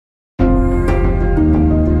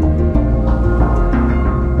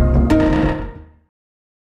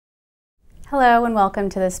Hello and welcome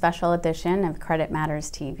to this special edition of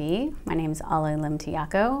CreditMatters TV. My name is Ali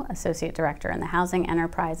Limtiako, Associate Director in the Housing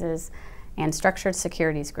Enterprises and Structured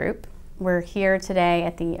Securities Group. We're here today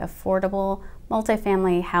at the Affordable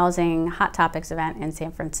Multifamily Housing Hot Topics event in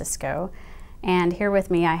San Francisco. And here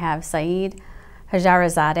with me I have Saeed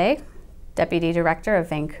Hajarizadeh, Deputy Director of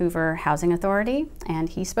Vancouver Housing Authority, and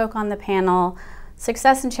he spoke on the panel,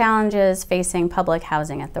 Success and Challenges Facing Public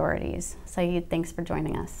Housing Authorities. Saeed, thanks for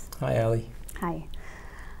joining us. Hi, Ali. Hi.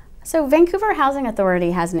 So Vancouver Housing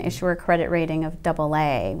Authority has an issuer credit rating of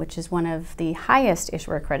AA, which is one of the highest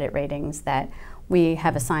issuer credit ratings that we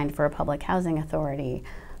have assigned for a public housing authority.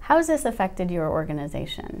 How has this affected your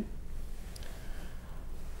organization?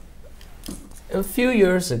 A few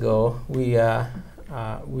years ago, we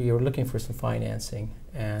were looking for some financing,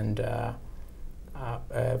 and a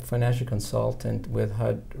financial consultant with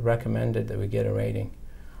HUD recommended that we get a rating.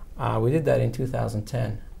 We did that in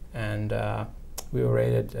 2010, and we were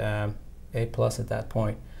rated A+ at that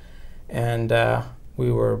point. And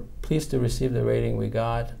we were pleased to receive the rating we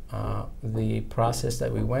got. The process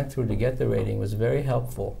that we went through to get the rating was very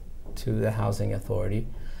helpful to the Housing Authority.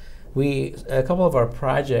 A couple of our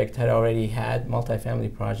projects had already had,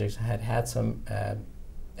 multifamily projects, had some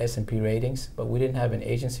S&P ratings, but we didn't have an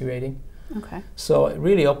agency rating. Okay. So it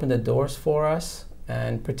really opened the doors for us,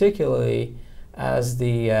 and particularly as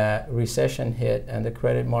the recession hit and the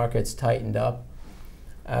credit markets tightened up,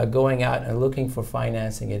 going out and looking for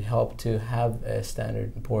financing, it helped to have a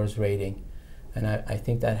Standard & Poor's rating. And I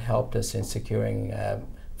think that helped us in securing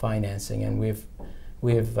financing, and we've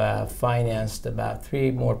financed about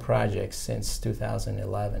 3 more projects since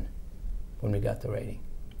 2011 when we got the rating.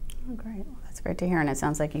 Oh, great. Well, that's great to hear, and it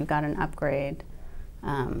sounds like you got an upgrade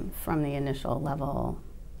from the initial level.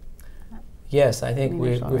 Yes, I think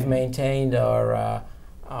we've maintained our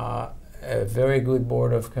a very good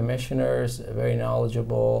board of commissioners, very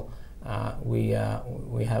knowledgeable. We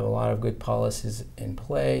have a lot of good policies in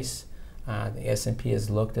place. The S&P has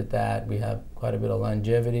looked at that. We have quite a bit of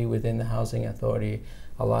longevity within the Housing Authority,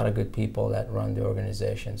 a lot of good people that run the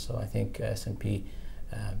organization. So I think S&P,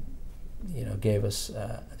 gave us,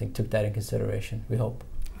 I think took that in consideration, we hope.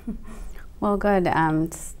 Well, good.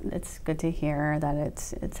 It's good to hear that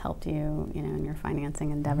it's helped you, in your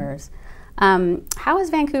financing endeavors. How has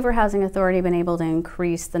Vancouver Housing Authority been able to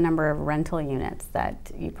increase the number of rental units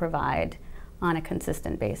that you provide on a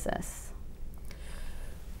consistent basis?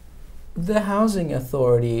 The Housing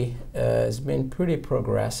Authority has been pretty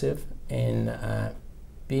progressive in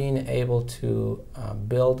being able to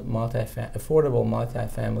build affordable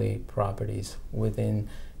multifamily properties within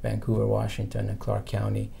Vancouver, Washington, and Clark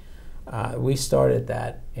County. We started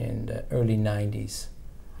that in the early 90s.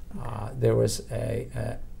 There was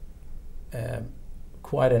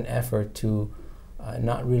quite an effort to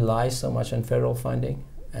not rely so much on federal funding,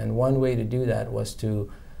 and one way to do that was to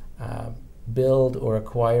build or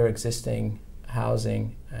acquire existing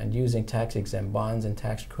housing and using tax-exempt bonds and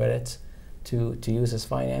tax credits to use as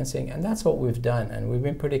financing, and that's what we've done, and we've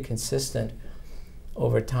been pretty consistent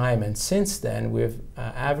over time. And since then, we've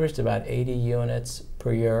averaged about 80 units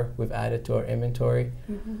per year we've added to our inventory.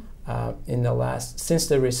 Mm-hmm. Since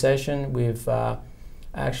the recession, we've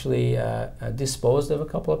actually disposed of a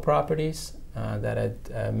couple of properties that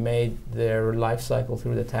had made their life cycle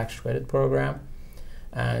through the tax credit program,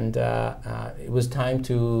 and it was time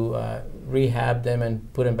to rehab them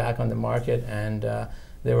and put them back on the market, and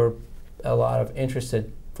there were a lot of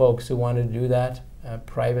interested folks who wanted to do that,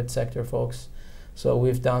 private sector folks. So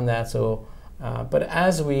we've done that. So, but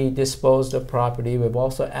as we disposed of property, we've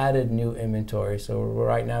also added new inventory. So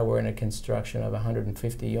right now we're in a construction of a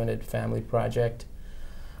 150-unit family project.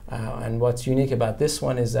 And what's unique about this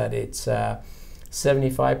one is that it's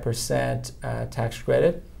 75% tax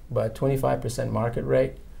credit, but 25% market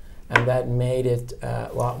rate. And that made it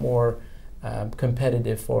a lot more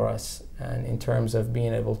competitive for us, and in terms of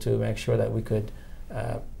being able to make sure that we could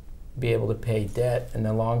be able to pay debt in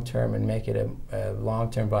the long term and make it a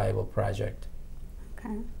long-term viable project.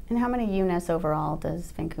 Okay. And how many units overall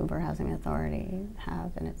does Vancouver Housing Authority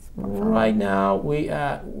have in its portfolio? Right now, we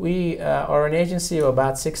are an agency of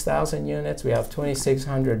about 6,000 units. We have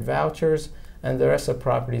 2,600 vouchers, and the rest of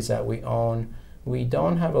properties that we own. We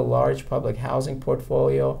don't have a large public housing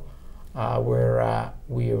portfolio where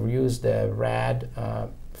we have used the RAD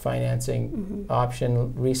financing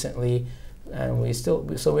option recently. And we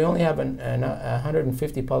only have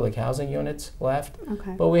 150 public housing units left.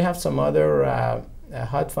 Okay. But we have some other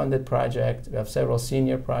HUD-funded projects. We have several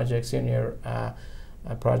senior projects,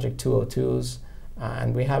 Project 202s,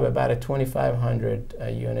 and we have about a 2,500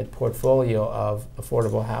 unit portfolio of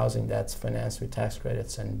affordable housing that's financed with tax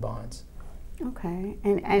credits and bonds. Okay,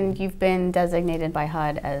 and you've been designated by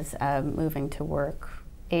HUD as a moving to work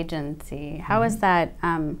agency. How is that?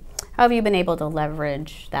 How have you been able to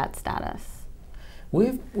leverage that status?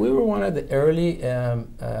 We were one of the early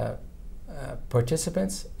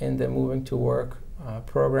participants in the Moving to Work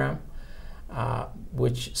program,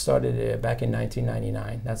 which started back in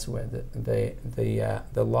 1999. That's when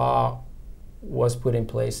the law was put in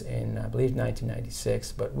place in, I believe,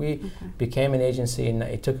 1996. But we became an agency, and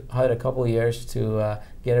it took HUD a couple of years to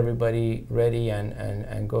get everybody ready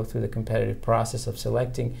and go through the competitive process of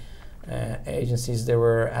selecting agencies. There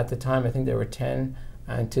were, at the time, I think there were 10,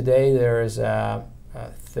 and today there's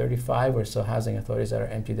 35 or so housing authorities that are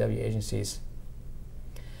MTW agencies.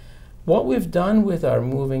 What we've done with our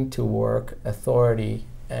Moving to Work authority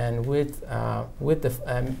and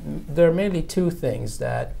there are mainly two things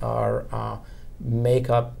that are make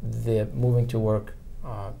up the Moving to Work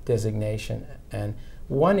designation, and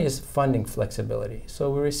one is funding flexibility.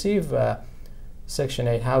 So we receive Section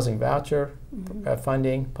 8 housing voucher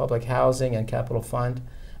funding, public housing, and capital fund,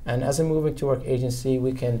 and as a Moving to Work agency,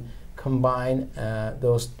 we can combine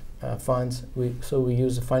those funds. So we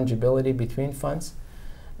use the fungibility between funds.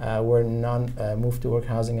 Where Move to Work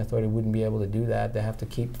Housing Authority wouldn't be able to do that. They have to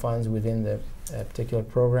keep funds within the particular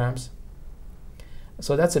programs.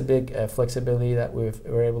 So that's a big flexibility that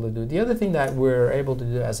we're able to do. The other thing that we're able to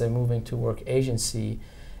do as a Moving to Work agency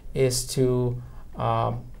is to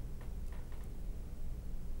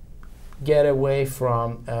get away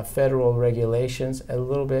from federal regulations a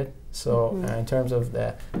little bit. So in terms of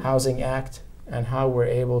the Housing Act and how we're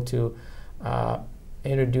able to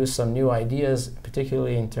introduce some new ideas,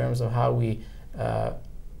 particularly in terms of how we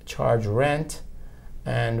charge rent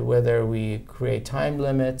and whether we create time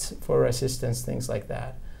limits for assistance, things like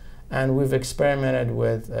that. And we've experimented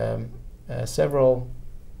with several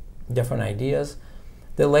different ideas.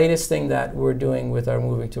 The latest thing that we're doing with our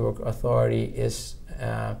Moving to Work authority is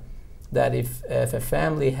that if a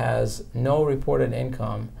family has no reported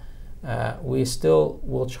income, we still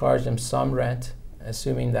will charge them some rent,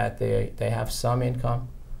 assuming that they have some income.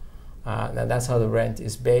 Now that's how the rent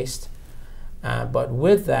is based. But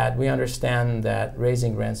with that, we understand that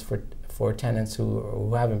raising rents for tenants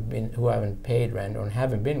who haven't paid rent or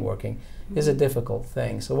haven't been working is a difficult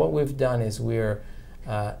thing. So what we've done is we've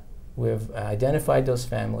identified those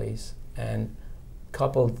families and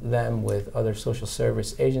coupled them with other social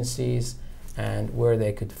service agencies and where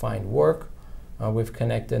they could find work. We've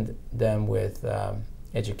connected them with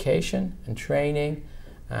education and training.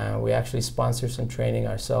 We actually sponsor some training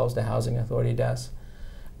ourselves, the Housing Authority does.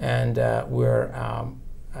 And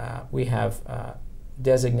we have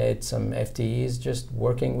designated some FTEs just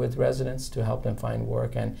working with residents to help them find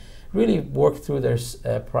work and really work through their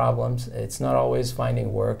problems. It's not always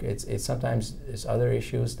finding work. It's sometimes there's other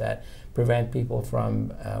issues that prevent people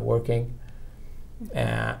from working.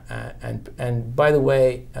 And by the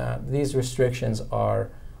way, these restrictions are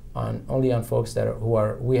only on folks that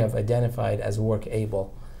we have identified as work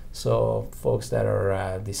able. So folks that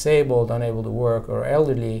are disabled, unable to work, or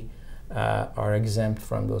elderly are exempt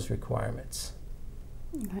from those requirements.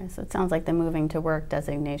 Okay, so it sounds like the Moving to Work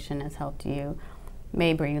designation has helped you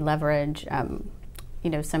maybe leverage,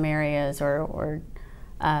 some areas or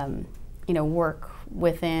work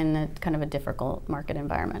within a kind of a difficult market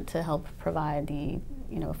environment to help provide the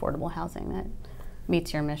affordable housing that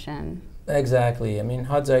meets your mission. Exactly. I mean,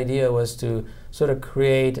 HUD's idea was to sort of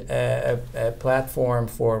create a platform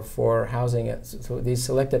for housing, so these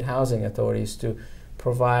selected housing authorities to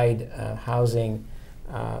provide housing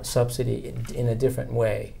subsidy in a different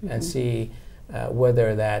way and see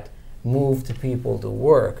whether that moved people to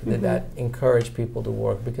work, that encouraged people to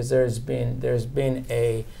work, because there's been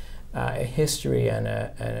a history and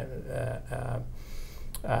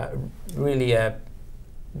really a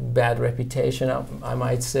bad reputation, I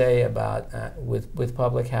might say, about with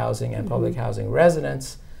public housing and public housing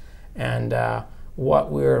residents. And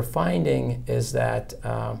what we're finding is that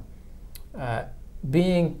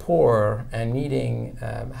being poor and needing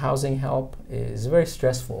housing help is very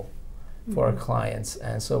stressful for our clients.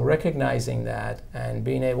 And so recognizing that and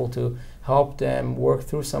being able to help them work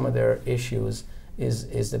through some of their issues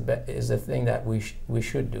is the thing that we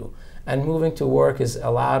should do. And Moving to Work has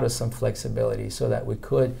allowed us some flexibility so that we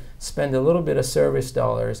could spend a little bit of service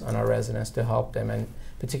dollars on our residents to help them, and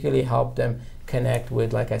particularly help them connect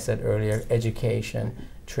with, like I said earlier, education,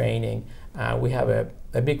 training. We have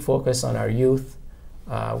a big focus on our youth.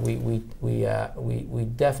 We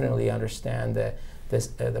definitely understand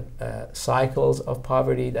the cycles of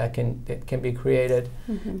poverty that can be created,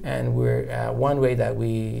 and we're one way that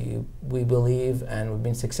we believe, and we've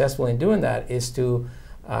been successful in doing that, is to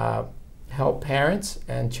help parents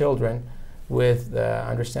and children with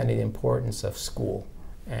understanding the importance of school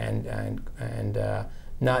and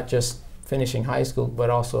not just finishing high school, but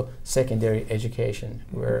also secondary education.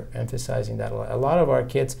 We're emphasizing that a lot. A lot of our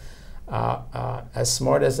kids, as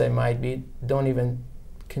smart as they might be, don't even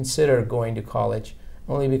consider going to college,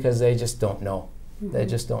 only because they just don't know. Mm-hmm. They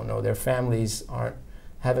just don't know. Their families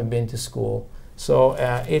haven't been to school, so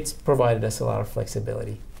it's provided us a lot of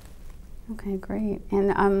flexibility. Okay, great.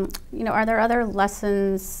 And are there other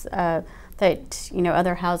lessons that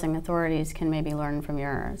other housing authorities can maybe learn from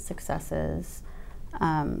your successes,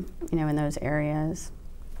 in those areas?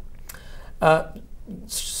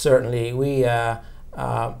 Certainly, we not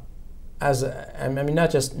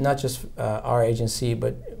just our agency,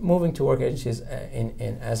 but moving to work agencies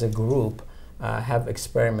as a group have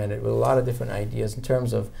experimented with a lot of different ideas in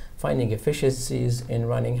terms of finding efficiencies in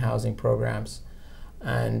running housing programs,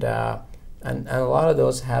 and a lot of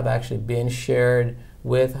those have actually been shared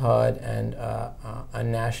with HUD and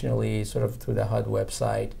nationally, sort of through the HUD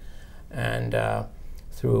website and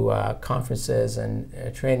through conferences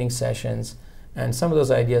and training sessions. And some of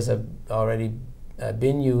those ideas have already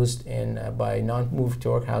been used by non-move to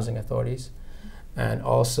work housing authorities, and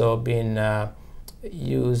also been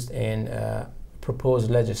used in proposed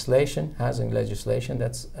legislation, housing legislation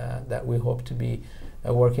that we hope to be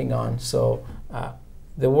working on. So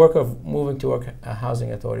the work of moving to work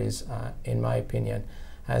housing authorities, in my opinion,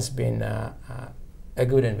 has been a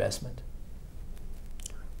good investment.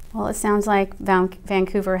 Well, it sounds like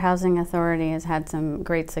Vancouver Housing Authority has had some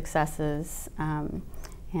great successes, and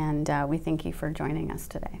we thank you for joining us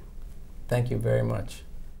today. Thank you very much.